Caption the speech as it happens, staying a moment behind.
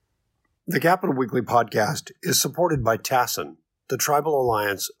The Capital Weekly podcast is supported by TASIN, the Tribal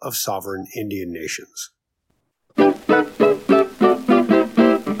Alliance of Sovereign Indian Nations.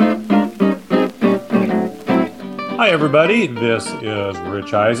 Hi, everybody. This is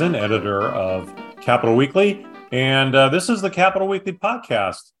Rich Eisen, editor of Capital Weekly, and this is the Capital Weekly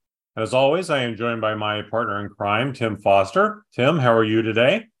podcast. As always, I am joined by my partner in crime, Tim Foster. Tim, how are you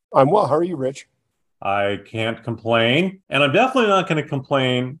today? I'm well. How are you, Rich? I can't complain, and I'm definitely not going to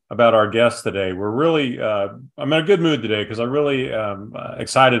complain about our guest today. We're really, I'm in a good mood today because I really am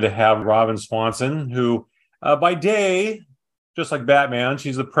excited to have Robin Swanson, who by day, just like Batman,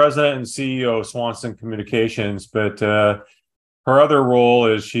 she's the president and CEO of Swanson Communications, but her other role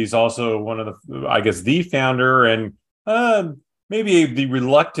is she's also one of the, I guess, the founder and maybe the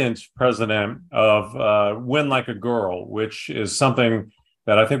reluctant president of Win Like a Girl, which is something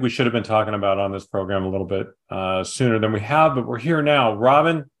that I think we should have been talking about on this program a little bit sooner than we have, but we're here now.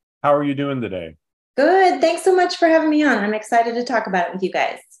 Robin, how are you doing today? Good. Thanks so much for having me on. I'm excited to talk about it with you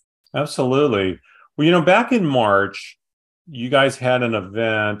guys. Absolutely. Well, back in March, you guys had an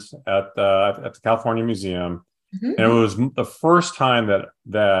event at the California Museum, and it was the first time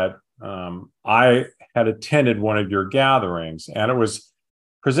that I had attended one of your gatherings, and it was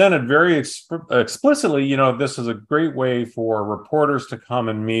presented very explicitly. This is a great way for reporters to come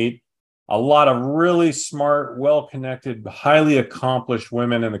and meet a lot of really smart, well-connected, highly accomplished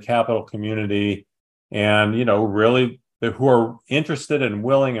women in the Capital community, and really who are interested and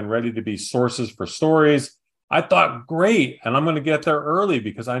willing and ready to be sources for stories. I thought, great, and I'm going to get there early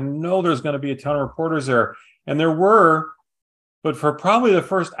because I know there's going to be a ton of reporters there, and there were, but for probably the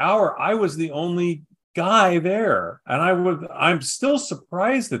first hour, I was the only guy there, and I'm still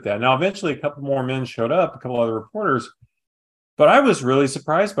surprised at that. Now, eventually, a couple more men showed up, a couple other reporters, but I was really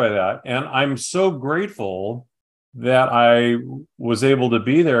surprised by that, and I'm so grateful that I was able to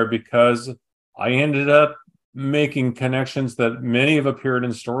be there because I ended up making connections that many have appeared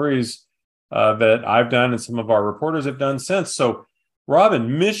in stories that I've done and some of our reporters have done since. So,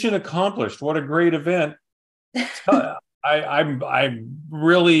 Robin, mission accomplished. What a great event. I'm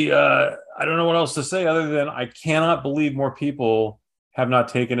really, I don't know what else to say other than I cannot believe more people have not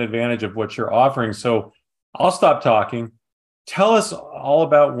taken advantage of what you're offering. So I'll stop talking. Tell us all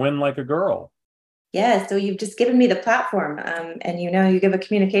about Win Like a Girl. Yeah, so you've just given me the platform. And you give a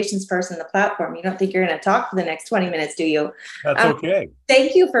communications person the platform. You don't think you're going to talk for the next 20 minutes, do you? That's okay.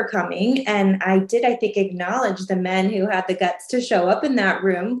 Thank you for coming. And I think, acknowledge the men who had the guts to show up in that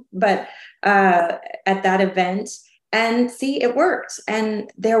room, but at that event. And see, it worked. And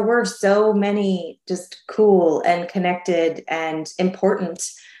there were so many just cool and connected and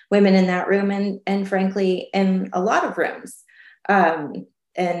important women in that room. And frankly, in a lot of rooms.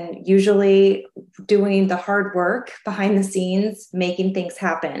 And usually doing the hard work behind the scenes, making things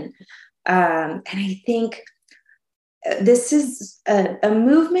happen. And I think this is a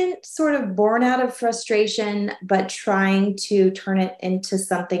movement sort of born out of frustration, but trying to turn it into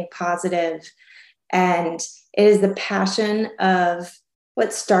something positive. And it is the passion of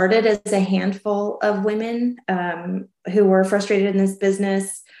what started as a handful of women who were frustrated in this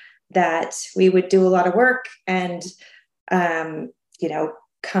business, that we would do a lot of work and,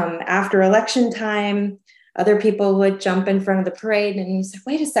 come after election time, other people would jump in front of the parade and you say,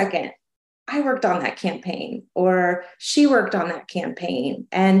 wait a second, I worked on that campaign, or she worked on that campaign.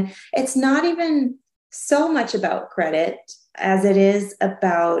 And it's not even so much about credit as it is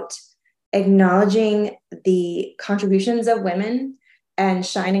about acknowledging the contributions of women and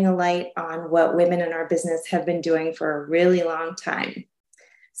shining a light on what women in our business have been doing for a really long time.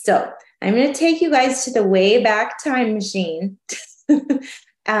 So I'm going to take you guys to the way back time machine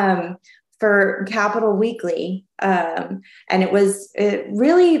for Capital Weekly. And it was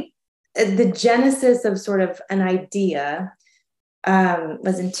really the genesis of sort of an idea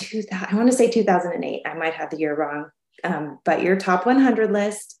was in 2000, I want to say 2008. I might have the year wrong, but your top 100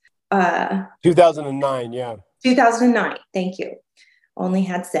 list. 2009, yeah. 2009, thank you. Only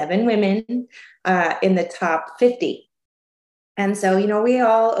had 7 women in the top 50. And so, we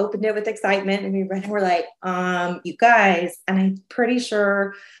all opened it with excitement and we read and we're like, you guys, and I'm pretty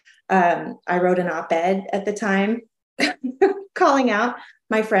sure I wrote an op-ed at the time calling out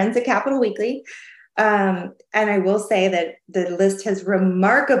my friends at Capital Weekly. And I will say that the list has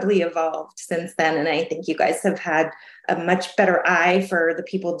remarkably evolved since then. And I think you guys have had a much better eye for the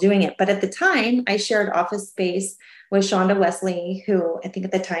people doing it. But at the time, I shared office space with Shonda Wesley, who I think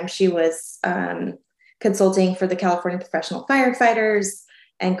at the time she was consulting for the California Professional Firefighters,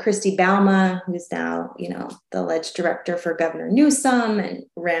 and Christy Balma, who's now, the alleged director for Governor Newsom and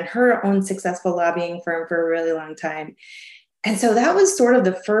ran her own successful lobbying firm for a really long time. And so that was sort of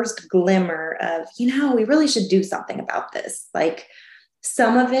the first glimmer of, we really should do something about this. Like,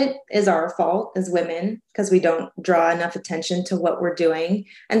 some of it is our fault as women because we don't draw enough attention to what we're doing.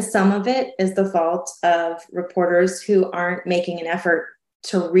 And some of it is the fault of reporters who aren't making an effort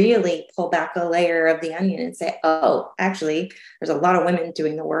to really pull back a layer of the onion and say, oh, actually, there's a lot of women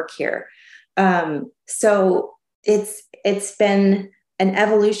doing the work here. So it's been an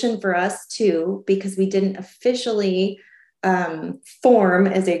evolution for us too, because we didn't officially form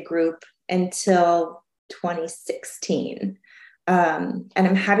as a group until 2016. And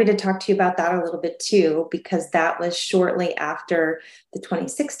I'm happy to talk to you about that a little bit too, because that was shortly after the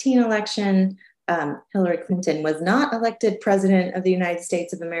 2016 election. Hillary Clinton was not elected president of the United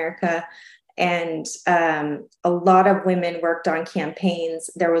States of America. And a lot of women worked on campaigns.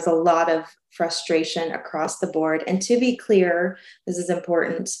 There was a lot of frustration across the board. And to be clear, this is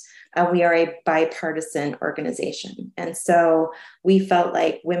important. We are a bipartisan organization. And so we felt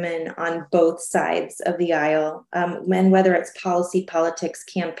like women on both sides of the aisle, and whether it's policy, politics,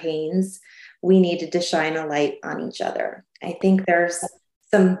 campaigns, we needed to shine a light on each other. I think there's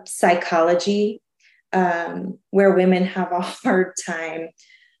some psychology where women have a hard time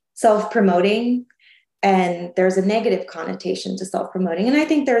self-promoting, and there's a negative connotation to self-promoting. And I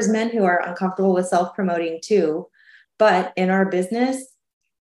think there's men who are uncomfortable with self-promoting too. But in our business,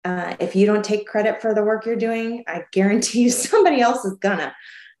 if you don't take credit for the work you're doing, I guarantee you somebody else is gonna.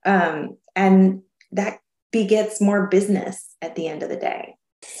 And that begets more business at the end of the day.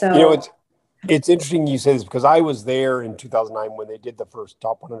 So, it's interesting you say this, because I was there in 2009 when they did the first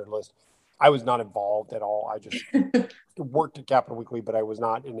top 100 list. I was not involved at all. I just worked at Capital Weekly, but I was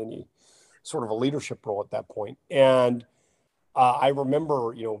not in any sort of a leadership role at that point. And I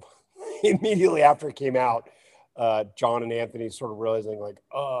remember, immediately after it came out, John and Anthony sort of realizing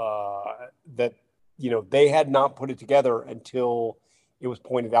that, they had not put it together until it was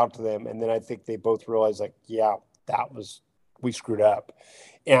pointed out to them. And then I think they both realized we screwed up.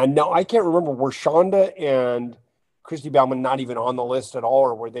 And now I can't remember, were Shonda and Christy Bauman not even on the list at all,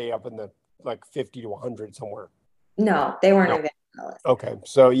 or were they up in the 50 to 100 somewhere? No, they weren't even on the list. Okay.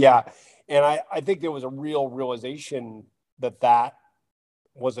 So yeah. And I think there was a real realization that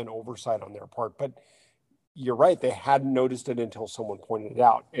was an oversight on their part, but you're right. They hadn't noticed it until someone pointed it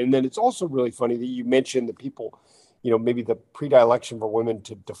out. And then it's also really funny that you mentioned the people, maybe the predilection for women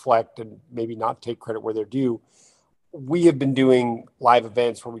to deflect and maybe not take credit where they're due. We have been doing live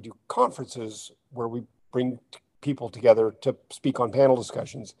events where we do conferences where we bring people together to speak on panel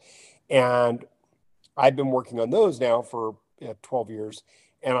discussions. And I've been working on those now for 12 years.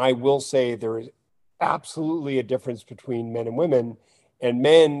 And I will say there is absolutely a difference between men and women. And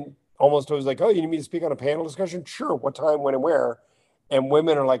men almost always like, oh, you need me to speak on a panel discussion? Sure. What time, when, and where? And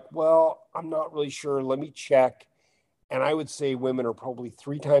women are like, well, I'm not really sure. Let me check. And I would say women are probably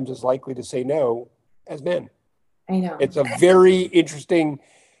 3 times as likely to say no as men. I know. It's a very interesting,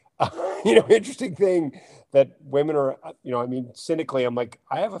 interesting thing that women are, cynically, I'm like,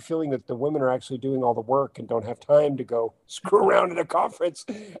 I have a feeling that the women are actually doing all the work and don't have time to go screw around at a conference.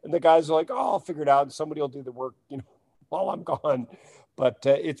 And the guys are like, oh, I'll figure it out. And somebody will do the work, while I'm gone. But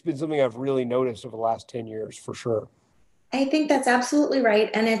it's been something I've really noticed over the last 10 years for sure. I think that's absolutely right.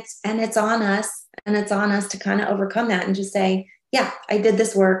 And it's on us, to kind of overcome that and just say, yeah, I did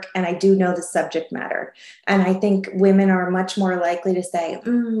this work and I do know the subject matter. And I think women are much more likely to say,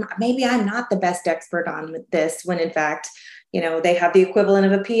 maybe I'm not the best expert on this, when in fact, they have the equivalent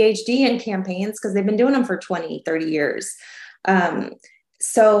of a PhD in campaigns because they've been doing them for 20, 30 years.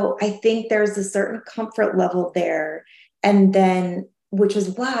 So I think there's a certain comfort level there. And then, which is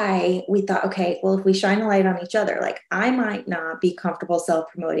why we thought, okay, well, if we shine a light on each other, like I might not be comfortable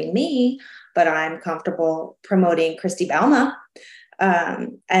self-promoting me, but I'm comfortable promoting Christy Balma.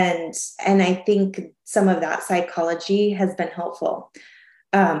 And I think some of that psychology has been helpful.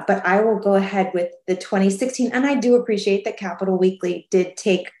 But I will go ahead with the 2016. And I do appreciate that Capital Weekly did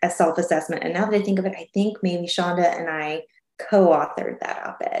take a self-assessment. And now that I think of it, I think maybe Shonda and I co-authored that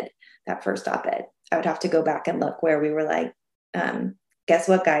op-ed, that first op-ed. I would have to go back and look where we were like, guess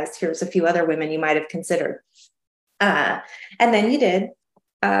what, guys, here's a few other women you might have considered. And then you did.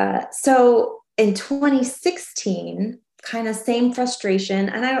 So in 2016, kind of same frustration.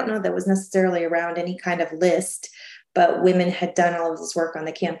 And I don't know that was necessarily around any kind of list, but women had done all of this work on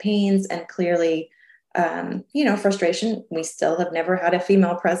the campaigns, and clearly, frustration. We still have never had a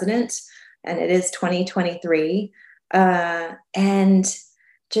female president, and it is 2023. And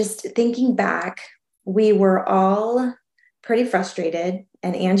just thinking back, we were all pretty frustrated.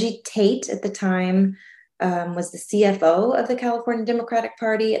 And Angie Tate at the time was the CFO of the California Democratic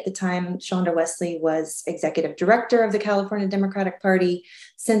Party. At the time, Shonda Wesley was executive director of the California Democratic Party.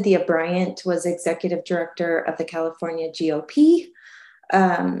 Cynthia Bryant was executive director of the California GOP.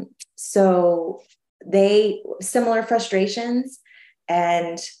 So similar frustrations,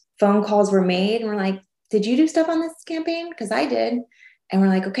 and phone calls were made, and we're like, did you do stuff on this campaign? Because I did. And we're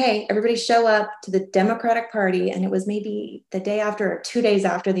like, okay, everybody show up to the Democratic Party. And it was maybe the day after or 2 days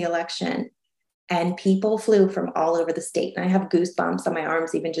after the election. And people flew from all over the state. And I have goosebumps on my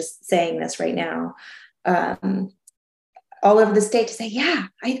arms, even just saying this right now, all over the state to say, yeah,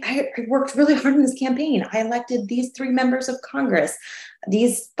 I worked really hard on this campaign. I elected these 3 members of Congress,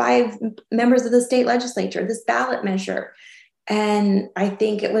 these 5 members of the state legislature, this ballot measure. And I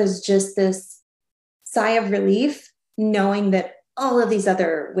think it was just this sigh of relief, knowing that all of these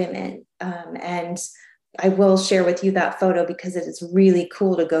other women, and I will share with you that photo because it is really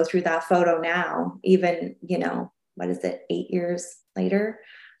cool to go through that photo now, even, 8 years later,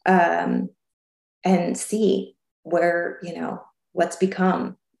 and see where, what's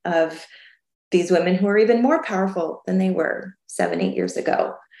become of these women who are even more powerful than they were 7-8 years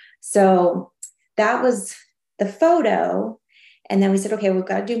ago. So that was the photo. And then we said, okay, we've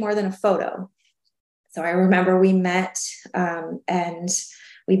got to do more than a photo. So I remember we met, and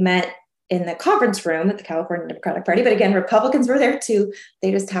we met in the conference room at the California Democratic Party. But again, Republicans were there too.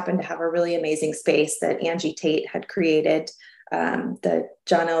 They just happened to have a really amazing space that Angie Tate had created, the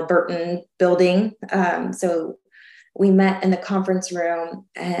John L. Burton building. So we met in the conference room,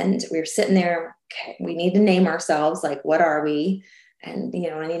 and we were sitting there. Okay, we need to name ourselves. Like, what are we? And,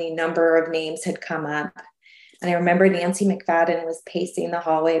 any number of names had come up. And I remember Nancy McFadden was pacing the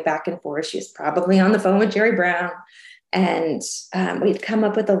hallway back and forth. She was probably on the phone with Jerry Brown. And we'd come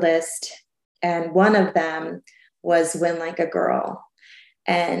up with a list. And one of them was Win Like a Girl.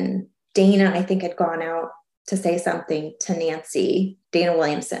 And Dana, I think, had gone out to say something to Nancy. Dana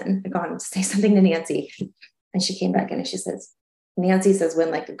Williamson had gone to say something to Nancy. And she came back in and she says, Nancy says,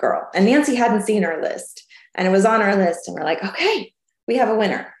 Win Like a Girl. And Nancy hadn't seen our list. And it was on our list. And we're like, okay, we have a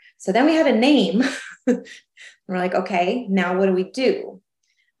winner. So then we had a name. We're like, okay, now what do we do?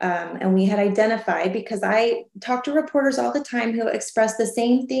 And we had identified, because I talk to reporters all the time who express the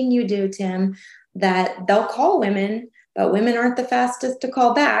same thing you do, Tim, that they'll call women, but women aren't the fastest to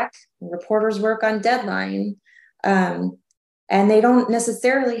call back. Reporters work on deadline. And they don't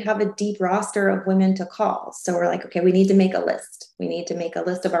necessarily have a deep roster of women to call. So we're like, okay, we need to make a list. We need to make a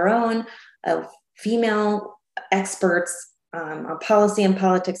list of our own, of female experts on policy and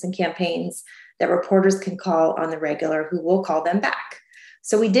politics and campaigns that reporters can call on the regular, who will call them back.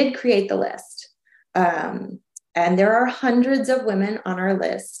 So we did create the list. And there are hundreds of women on our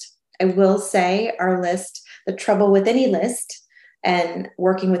list. I will say our list, the trouble with any list, and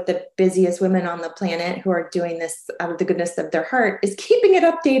working with the busiest women on the planet who are doing this out of the goodness of their heart, is keeping it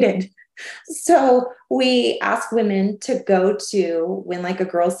updated. So we ask women to go to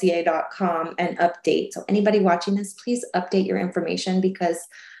winlikeagirlca.com and update. So anybody watching this, please update your information, because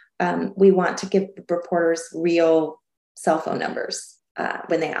we want to give reporters real cell phone numbers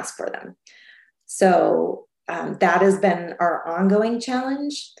when they ask for them. So that has been our ongoing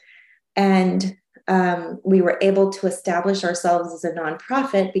challenge. And we were able to establish ourselves as a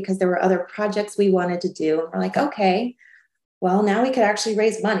nonprofit because there were other projects we wanted to do. And we're like, okay, well, now we could actually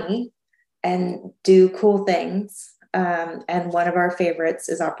raise money and do cool things. And one of our favorites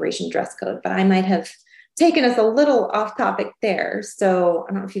is Operation Dress Code, but I might have taken us a little off topic there. So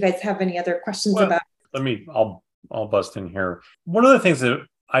I don't know if you guys have any other questions about. I'll bust in here. One of the things that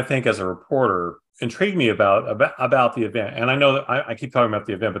I think as a reporter intrigued me about the event, and I know that I keep talking about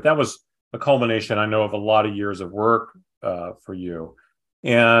the event, but that was a culmination, I know, of a lot of years of work for you.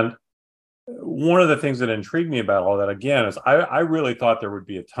 And one of the things that intrigued me about all that, again, is I really thought there would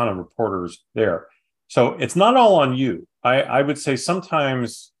be a ton of reporters there. So it's not all on you. I would say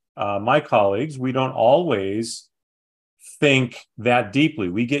sometimes my colleagues, we don't always think that deeply.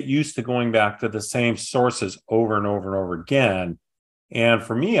 We get used to going back to the same sources over and over and over again. And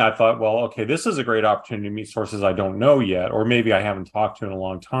for me, I thought, well, okay, this is a great opportunity to meet sources I don't know yet, or maybe I haven't talked to in a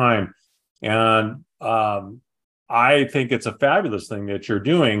long time. And I think it's a fabulous thing that you're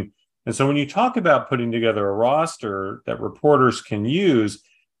doing. And so when you talk about putting together a roster that reporters can use,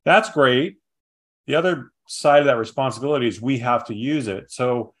 that's great. The other side of that responsibility is we have to use it.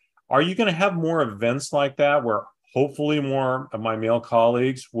 So are you going to have more events like that where hopefully more of my male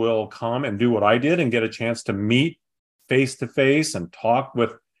colleagues will come and do what I did and get a chance to meet face to face and talk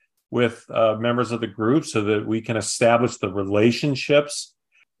with members of the group so that we can establish the relationships?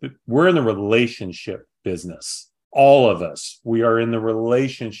 We're in the relationship business. All of us, we are in the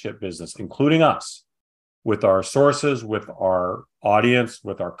relationship business, including us. with our sources, with our audience,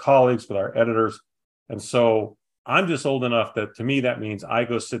 with our colleagues, with our editors. And so I'm just old enough that to me, that means I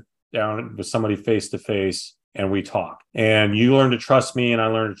go sit down with somebody face to face and we talk. And you learn to trust me and I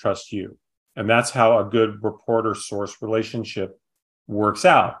learn to trust you. And that's how a good reporter source relationship works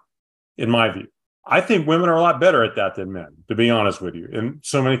out, in my view. I think women are a lot better at that than men, to be honest with you, in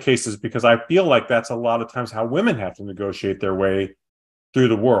so many cases, because I feel like that's a lot of times how women have to negotiate their way through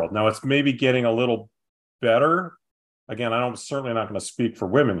the world. Now, it's maybe getting a little better. Again, I'm certainly not going to speak for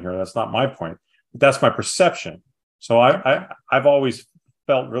women here. That's not my point. But that's my perception. So I've always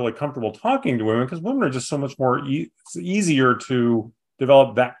felt really comfortable talking to women because women are just so much more it's easier to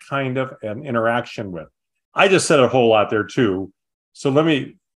develop that kind of an interaction with. I just said a whole lot there too. So let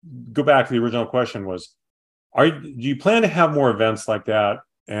me go back to the original question was, do you plan to have more events like that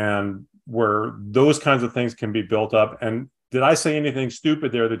and where those kinds of things can be built up? And did I say anything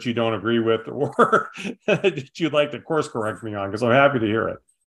stupid there that you don't agree with or that you'd like to course correct me on? Because I'm happy to hear it.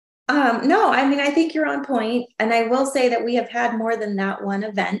 No, I mean, I think you're on point. And I will say that we have had more than that one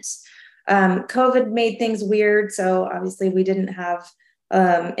event. COVID made things weird. So obviously we didn't have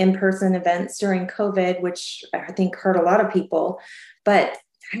in-person events during COVID, which I think hurt a lot of people. But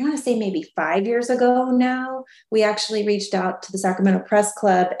I want to say maybe 5 years ago now, we actually reached out to the Sacramento Press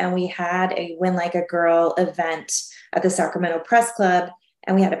Club and we had a Win Like a Girl event at the Sacramento Press Club.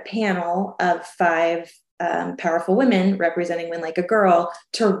 And we had a panel of 5 powerful women representing Win Like a Girl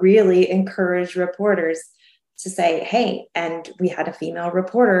to really encourage reporters to say, hey, and we had a female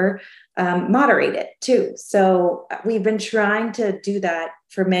reporter moderate it too. So we've been trying to do that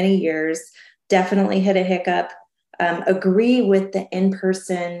for many years, definitely hit a hiccup. Agree with the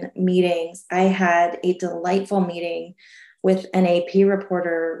in-person meetings. I had a delightful meeting with an AP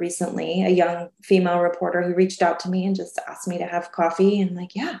reporter recently, a young female reporter who reached out to me and just asked me to have coffee. And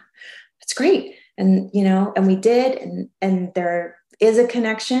like, yeah, that's great. And, and we did, and there is a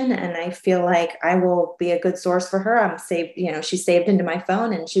connection. And I feel like I will be a good source for her. I'm saved, she's saved into my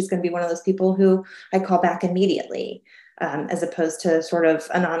phone and she's going to be one of those people who I call back immediately, as opposed to sort of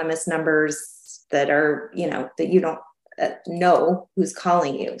anonymous numbers that are, that you don't know who's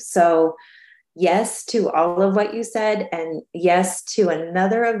calling you. So yes to all of what you said. And yes to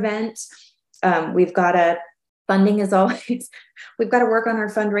another event. Funding is always, we've got to work on our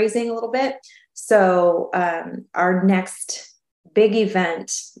fundraising a little bit. So our next big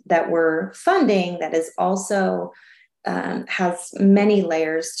event that we're funding that is also has many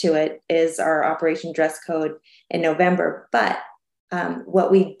layers to it is our Operation Dress Code in November. But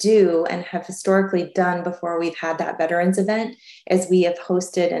what we do and have historically done before we've had that veterans event is we have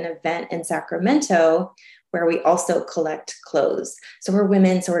hosted an event in Sacramento where we also collect clothes. So we're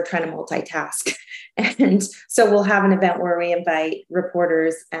women, so we're trying to multitask. And so we'll have an event where we invite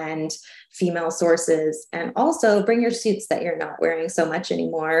reporters and female sources, and also bring your suits that you're not wearing so much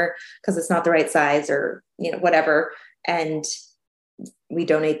anymore because it's not the right size or, whatever. And we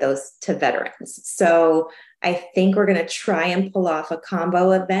donate those to veterans. So I think we're going to try and pull off a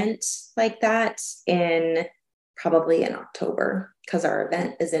combo event like that probably in October, because our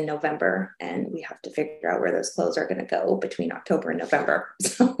event is in November and we have to figure out where those clothes are going to go between October and November.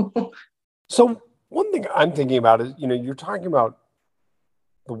 So one thing I'm thinking about is, you're talking about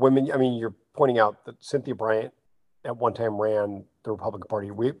the women. I mean, you're pointing out that Cynthia Bryant at one time ran the Republican Party.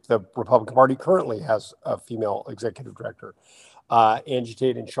 The Republican Party currently has a female executive director. Angie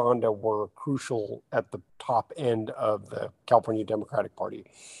Tate and Shonda were crucial at the top end of the California Democratic Party.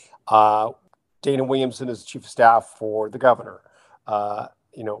 Dana Williamson is chief of staff for the governor.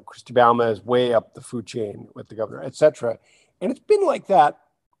 Christy Bauma is way up the food chain with the governor, et cetera. And it's been like that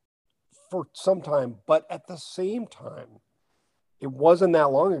for some time. But at the same time, it wasn't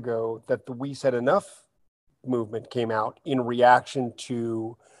that long ago that the We Said Enough movement came out in reaction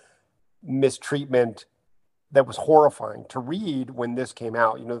to mistreatment that was horrifying to read when this came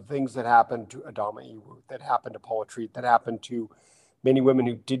out. The things that happened to Adama Iwu, that happened to Paula Treat, that happened to many women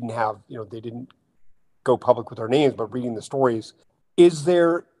who didn't have, they didn't go public with their names, but reading the stories.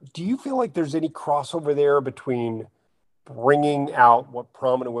 Do you feel like there's any crossover there between bringing out what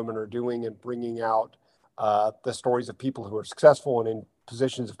prominent women are doing and bringing out the stories of people who are successful and in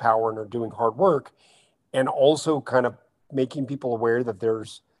positions of power and are doing hard work, and also kind of making people aware that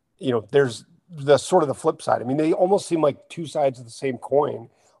there's the sort of the flip side? I mean, they almost seem like two sides of the same coin.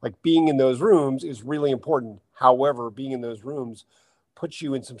 Like, being in those rooms is really important. However, being in those rooms puts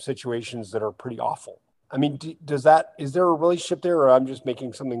you in some situations that are pretty awful. I mean, is there a relationship there, or I'm just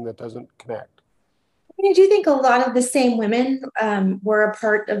making something that doesn't connect? I do think a lot of the same women were a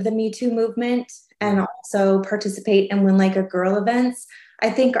part of the Me Too movement and also participate in Win Like a Girl events. I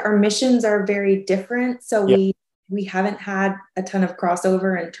think our missions are very different. So Yeah. we haven't had a ton of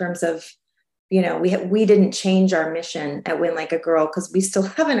crossover in terms of, we didn't change our mission at Win Like a Girl because we still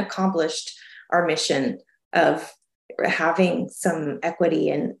haven't accomplished our mission of having some equity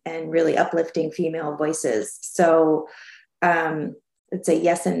and really uplifting female voices. So it's a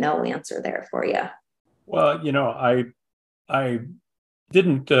yes and no answer there for you. Well, I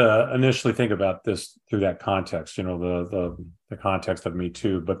didn't initially think about this through that context, the context of Me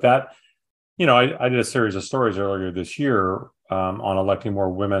Too, but that, I did a series of stories earlier this year on electing more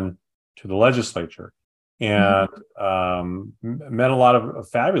women to the legislature, and met a lot of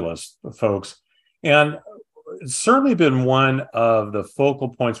fabulous folks. And it's certainly been one of the focal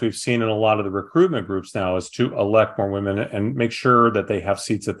points we've seen in a lot of the recruitment groups now is to elect more women and make sure that they have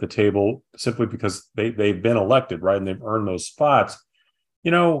seats at the table simply because they've been elected, right? And they've earned those spots.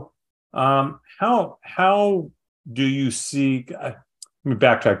 How do you see, let me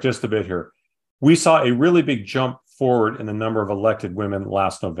backtrack just a bit here. We saw a really big jump forward in the number of elected women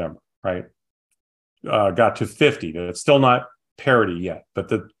last November, right? Got to 50. It's still not parity yet, but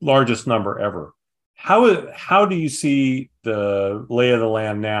the largest number ever. How do you see the lay of the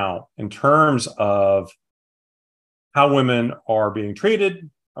land now in terms of how women are being treated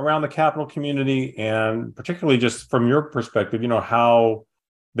around the Capitol community, and particularly just from your perspective, how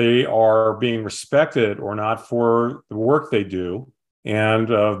they are being respected or not for the work they do and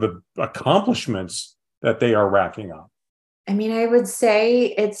the accomplishments that they are racking up? I mean, I would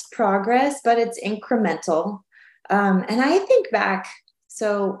say it's progress, but it's incremental. And I think back,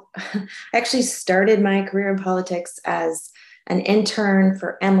 so I actually started my career in politics as an intern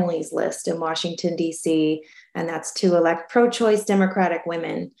for Emily's List in Washington, D.C., and that's to elect pro-choice Democratic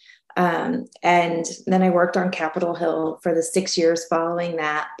women. And then I worked on Capitol Hill for the 6 years following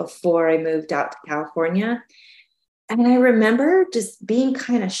that before I moved out to California. And I remember just being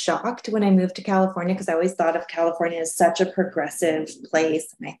kind of shocked when I moved to California, because I always thought of California as such a progressive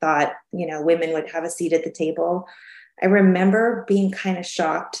place. And I thought, women would have a seat at the table. I remember being kind of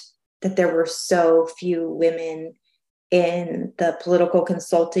shocked that there were so few women in the political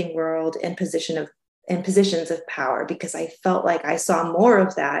consulting world in positions of power, because I felt like I saw more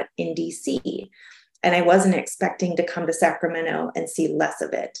of that in DC, and I wasn't expecting to come to Sacramento and see less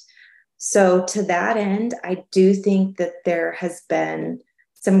of it. So to that end, I do think that there has been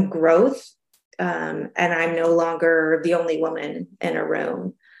some growth, and I'm no longer the only woman in a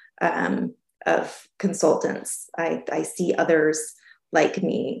room of consultants. I see others like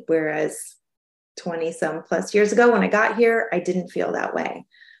me, whereas 20 some plus years ago when I got here, I didn't feel that way.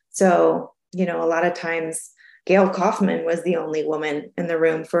 So, a lot of times Gail Kaufman was the only woman in the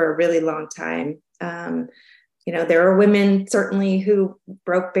room for a really long time. There are women certainly who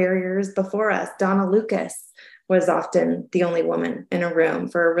broke barriers before us. Donna Lucas was often the only woman in a room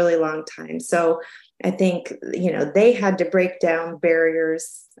for a really long time. So I think, they had to break down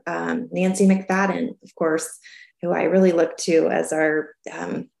barriers. Nancy McFadden, of course, who I really look to as our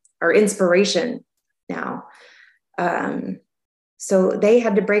inspiration now. So they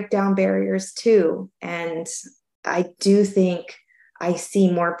had to break down barriers too. And I do think I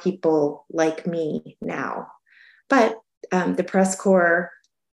see more people like me now. But the press corps,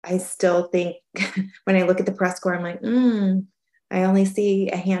 I still think when I look at the press corps, I'm like, I only see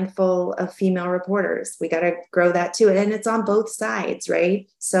a handful of female reporters. We got to grow that too. And it's on both sides, right?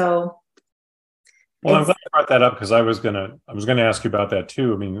 So. Well, I'm glad you brought that up, because I was gonna ask you about that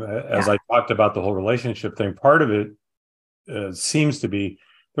too. I mean, as I talked about the whole relationship thing, part of it seems to be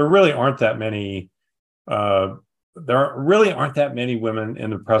there really aren't that many women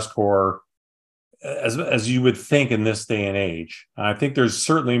in the press corps as you would think in this day and age. I think there's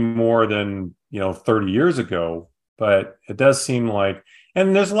certainly more than 30 years ago, but it does seem like,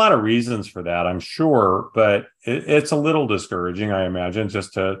 and there's a lot of reasons for that, I'm sure, but it's a little discouraging, I imagine,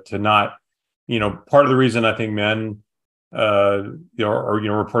 just to not. Part of the reason I think men,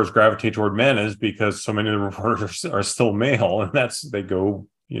 reporters gravitate toward men is because so many of the reporters are still male, and they go,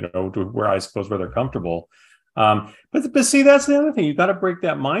 to where they're comfortable. But see, that's the other thing. You've got to break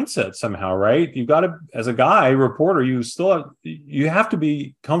that mindset somehow, right? You've got to, as a guy reporter, you have to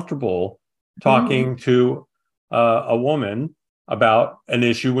be comfortable talking to a woman about an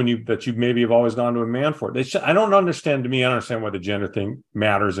issue that you maybe have always gone to a man for. I don't understand why the gender thing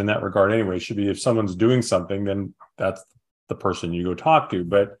matters in that regard anyway. It should be if someone's doing something, then that's the person you go talk to.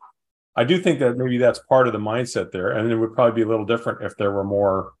 But I do think that maybe that's part of the mindset there. And it would probably be a little different if there were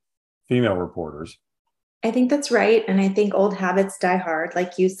more female reporters. I think that's right. And I think old habits die hard.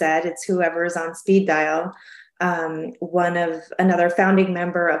 Like you said, it's whoever's on speed dial. Another founding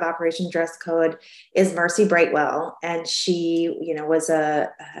member of Operation Dress Code is Marcy Brightwell. And she, was a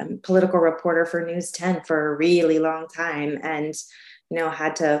political reporter for News 10 for a really long time and,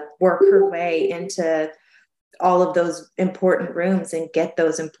 had to work her way into all of those important rooms and get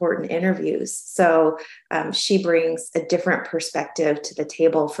those important interviews. So she brings a different perspective to the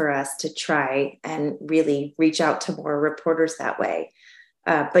table for us to try and really reach out to more reporters that way.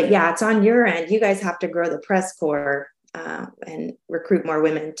 But yeah, it's on your end. You guys have to grow the press corps and recruit more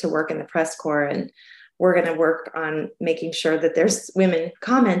women to work in the press corps. And we're going to work on making sure that there's women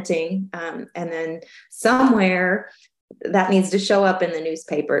commenting. And then somewhere that needs to show up in the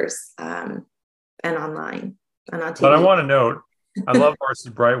newspapers and online and on TV. But I want to note, I love Marcy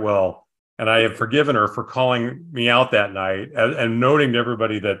Brightwell, and I have forgiven her for calling me out that night and noting to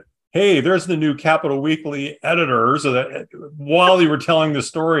everybody that, hey, there's the new Capital Weekly editor. So that while you were telling the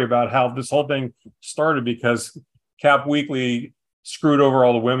story about how this whole thing started because Cap Weekly screwed over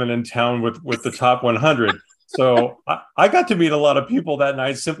all the women in town with the top 100. So I got to meet a lot of people that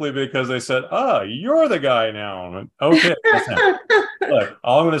night simply because they said, oh, you're the guy now. Okay. Look,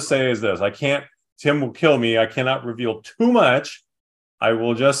 all I'm going to say is this. Tim will kill me. I cannot reveal too much. I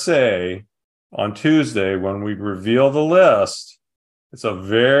will just say on Tuesday, when we reveal the list, it's a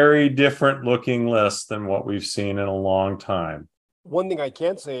very different looking list than what we've seen in a long time. One thing I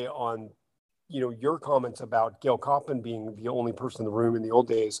can say on, your comments about Gail Kaufman being the only person in the room in the old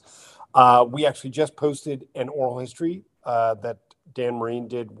days, we actually just posted an oral history that Dan Marine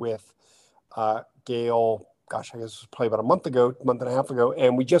did with Gail. Gosh, I guess it was probably about a month and a half ago.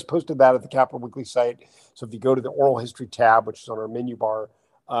 And we just posted that at the Capital Weekly site. So if you go to the oral history tab, which is on our menu bar,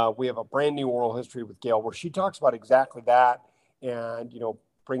 we have a brand new oral history with Gail where she talks about exactly that and,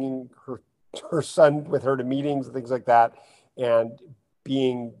 bringing her son with her to meetings and things like that. And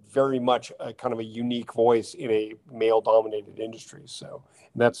being very much a kind of a unique voice in a male dominated industry. So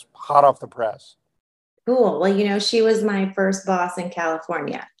that's hot off the press. Cool. Well, she was my first boss in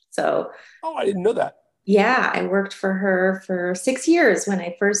California. So. Oh, I didn't know that. Yeah, I worked for her for 6 years when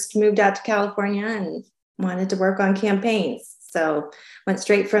I first moved out to California and wanted to work on campaigns. So went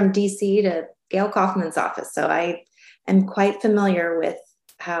straight from DC to Gail Kaufman's office. So I am quite familiar with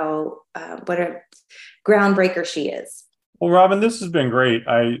what a groundbreaker she is. Well, Robin, this has been great.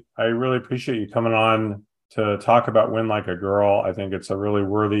 I really appreciate you coming on to talk about Win Like a Girl. I think it's a really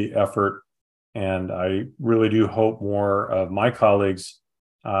worthy effort. And I really do hope more of my colleagues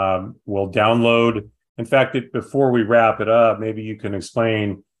will download. In fact, before we wrap it up, maybe you can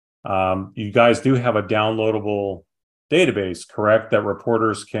explain, you guys do have a downloadable database, correct? That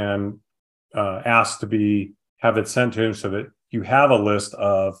reporters can ask to have it sent to them so that you have a list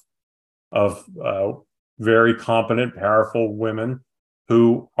of very competent, powerful women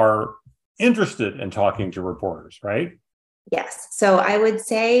who are interested in talking to reporters, right? Yes. So I would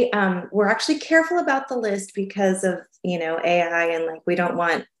say we're actually careful about the list because of, AI and we don't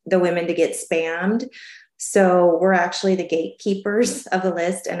want the women to get spammed. So we're actually the gatekeepers of the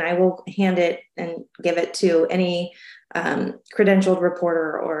list, and I will hand it and give it to any credentialed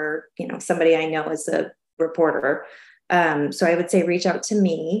reporter or, somebody I know is a reporter. So I would say reach out to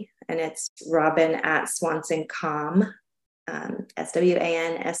me, and it's Robin@SwansonComm,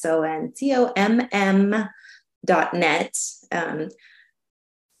 SwansonComm.net.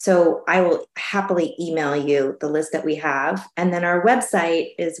 So I will happily email you the list that we have. And then our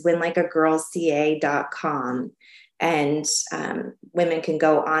website is winlikeagirlca.com. And women can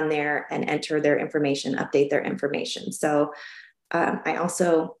go on there and enter their information, update their information. So I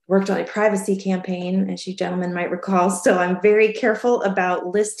also worked on a privacy campaign, as you gentlemen might recall. So I'm very careful about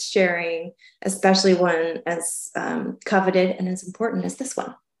list sharing, especially one as coveted and as important as this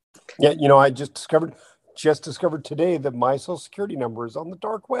one. Yeah, I just discovered today that my social security number is on the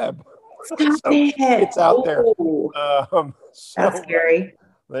dark web. It's out there. That's scary.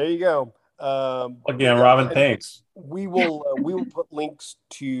 There you go. Again, Robin, thanks. We will put links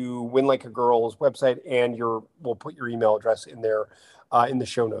to Win Like a Girl's website, and we'll put your email address in there in the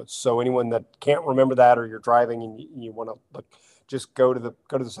show notes. So anyone that can't remember that, or you're driving and you want to look, just go to the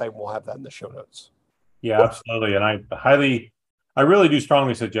site, and we'll have that in the show notes. Yeah, absolutely. And I really do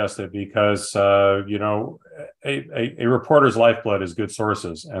strongly suggest it because, a reporter's lifeblood is good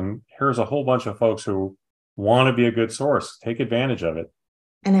sources. And here's a whole bunch of folks who want to be a good source. Take advantage of it.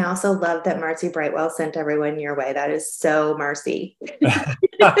 And I also love that Marcy Brightwell sent everyone your way. That is so Marcy.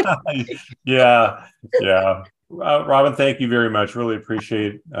 Yeah. Robin, thank you very much. Really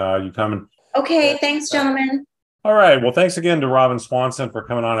appreciate you coming. Okay. Thanks, gentlemen. All right. Well, thanks again to Robin Swanson for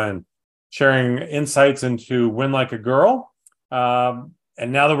coming on and sharing insights into Win Like a Girl. And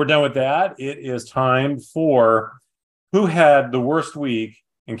And now that we're done with that, it is time for who had the worst week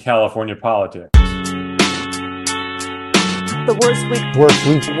in California politics. The worst week. Worst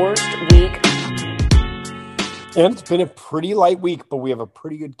week. Worst week. And it's been a pretty light week, but we have a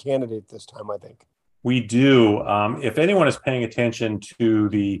pretty good candidate this time, I think. We do. If anyone is paying attention to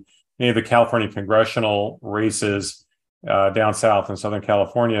any of the California congressional races down south in Southern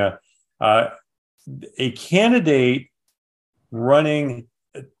California, a candidate running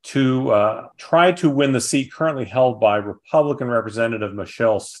to try to win the seat currently held by Republican Representative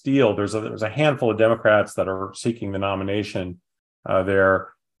Michelle Steele. There's a handful of Democrats that are seeking the nomination there.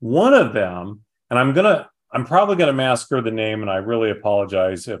 One of them, and I'm probably gonna massacre the name, and I really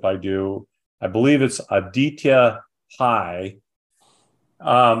apologize if I do. I believe it's Aditya Pai.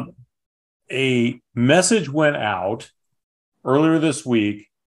 A message went out earlier this week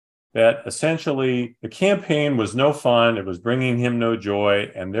that essentially the campaign was no fun, it was bringing him no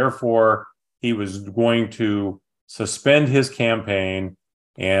joy, and therefore he was going to suspend his campaign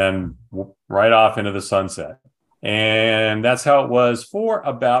and ride off into the sunset. And that's how it was for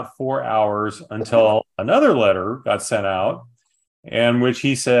about 4 hours until another letter got sent out in which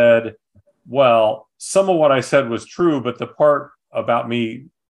he said, well, some of what I said was true, but the part about me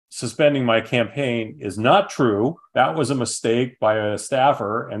suspending my campaign is not true. That was a mistake by a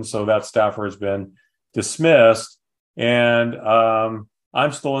staffer. And so that staffer has been dismissed. And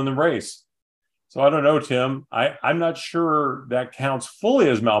I'm still in the race. So I don't know, Tim. I'm not sure that counts fully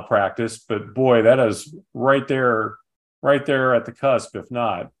as malpractice, but boy, that is right there at the cusp, if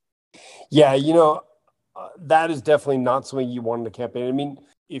not. Yeah, that is definitely not something you want in a campaign. I mean,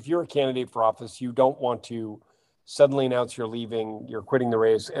 if you're a candidate for office, you don't want to suddenly announce you're leaving, you're quitting the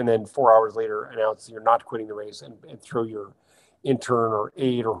race, and then 4 hours later announce you're not quitting the race and throw your intern or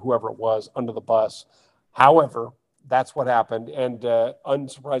aide or whoever it was under the bus. However, that's what happened. And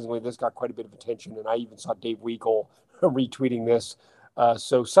unsurprisingly, this got quite a bit of attention. And I even saw Dave Weigel retweeting this.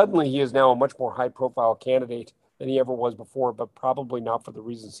 So suddenly he is now a much more high profile candidate than he ever was before, but probably not for the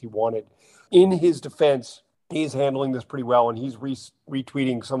reasons he wanted. In his defense, he's handling this pretty well. And he's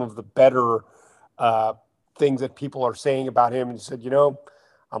retweeting some of the better things that people are saying about him. And he said,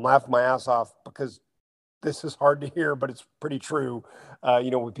 I'm laughing my ass off because this is hard to hear, but it's pretty true,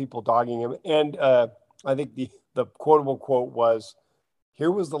 with people dogging him. And I think the quotable quote was,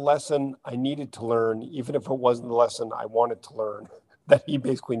 here was the lesson I needed to learn, even if it wasn't the lesson I wanted to learn, that he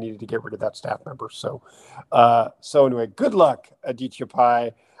basically needed to get rid of that staff member. So anyway, good luck, Aditya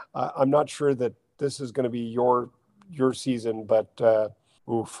Pai. I'm not sure that this is going to be your season, but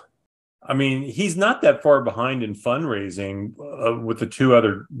oof. I mean, he's not that far behind in fundraising with the two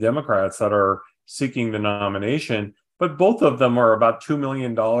other Democrats that are seeking the nomination, but both of them are about $2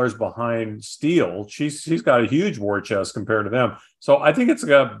 million behind Steele. She's got a huge war chest compared to them. So I think it's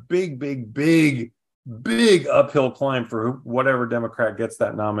a big uphill climb for whatever Democrat gets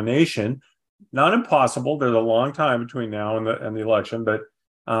that nomination. Not impossible. There's a long time between now and the election, but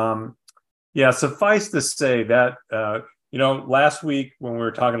suffice to say that last week when we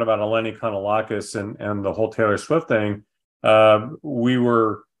were talking about Eleni Kounalakis and the whole Taylor Swift thing, we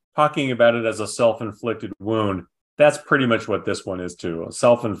were talking about it as a self-inflicted wound. That's pretty much what this one is too, a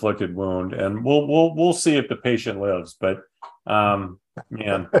self-inflicted wound. And we'll see if the patient lives, but not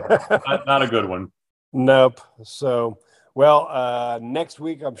a good one. Nope. So, next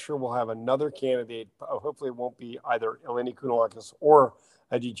week, I'm sure we'll have another candidate. Hopefully it won't be either Eleni Kounalakis or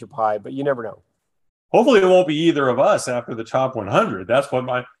Aditya Pai, but you never know. Hopefully it won't be either of us after the top 100. That's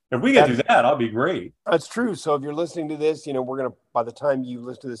what if we get to that, I'll be great. That's true. So if you're listening to this, we're going to, by the time you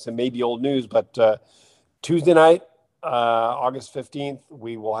listen to this, it may be old news, but Tuesday night, August 15th,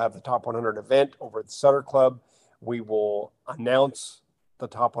 we will have the top 100 event over at the Sutter Club. We will announce the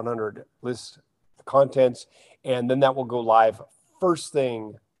top 100 list contents, and then that will go live first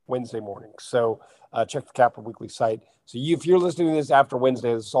thing Wednesday morning. So check the Capital Weekly site. So if you're listening to this after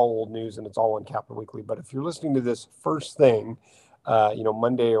Wednesday, this is all old news and it's all on Capital Weekly. But if you're listening to this first thing,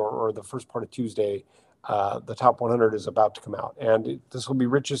 Monday or the first part of Tuesday, the top 100 is about to come out, and this will be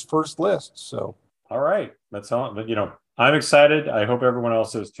Rich's first list. So, all right, that's all. I'm excited. I hope everyone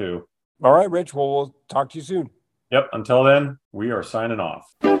else is too. All right, Rich. Well, we'll talk to you soon. Yep. Until then, we are signing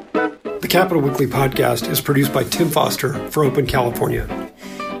off. The Capital Weekly podcast is produced by Tim Foster for Open California.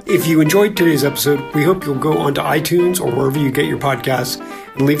 If you enjoyed today's episode, we hope you'll go onto iTunes or wherever you get your podcasts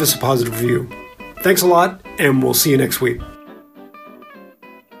and leave us a positive review. Thanks a lot, and we'll see you next week.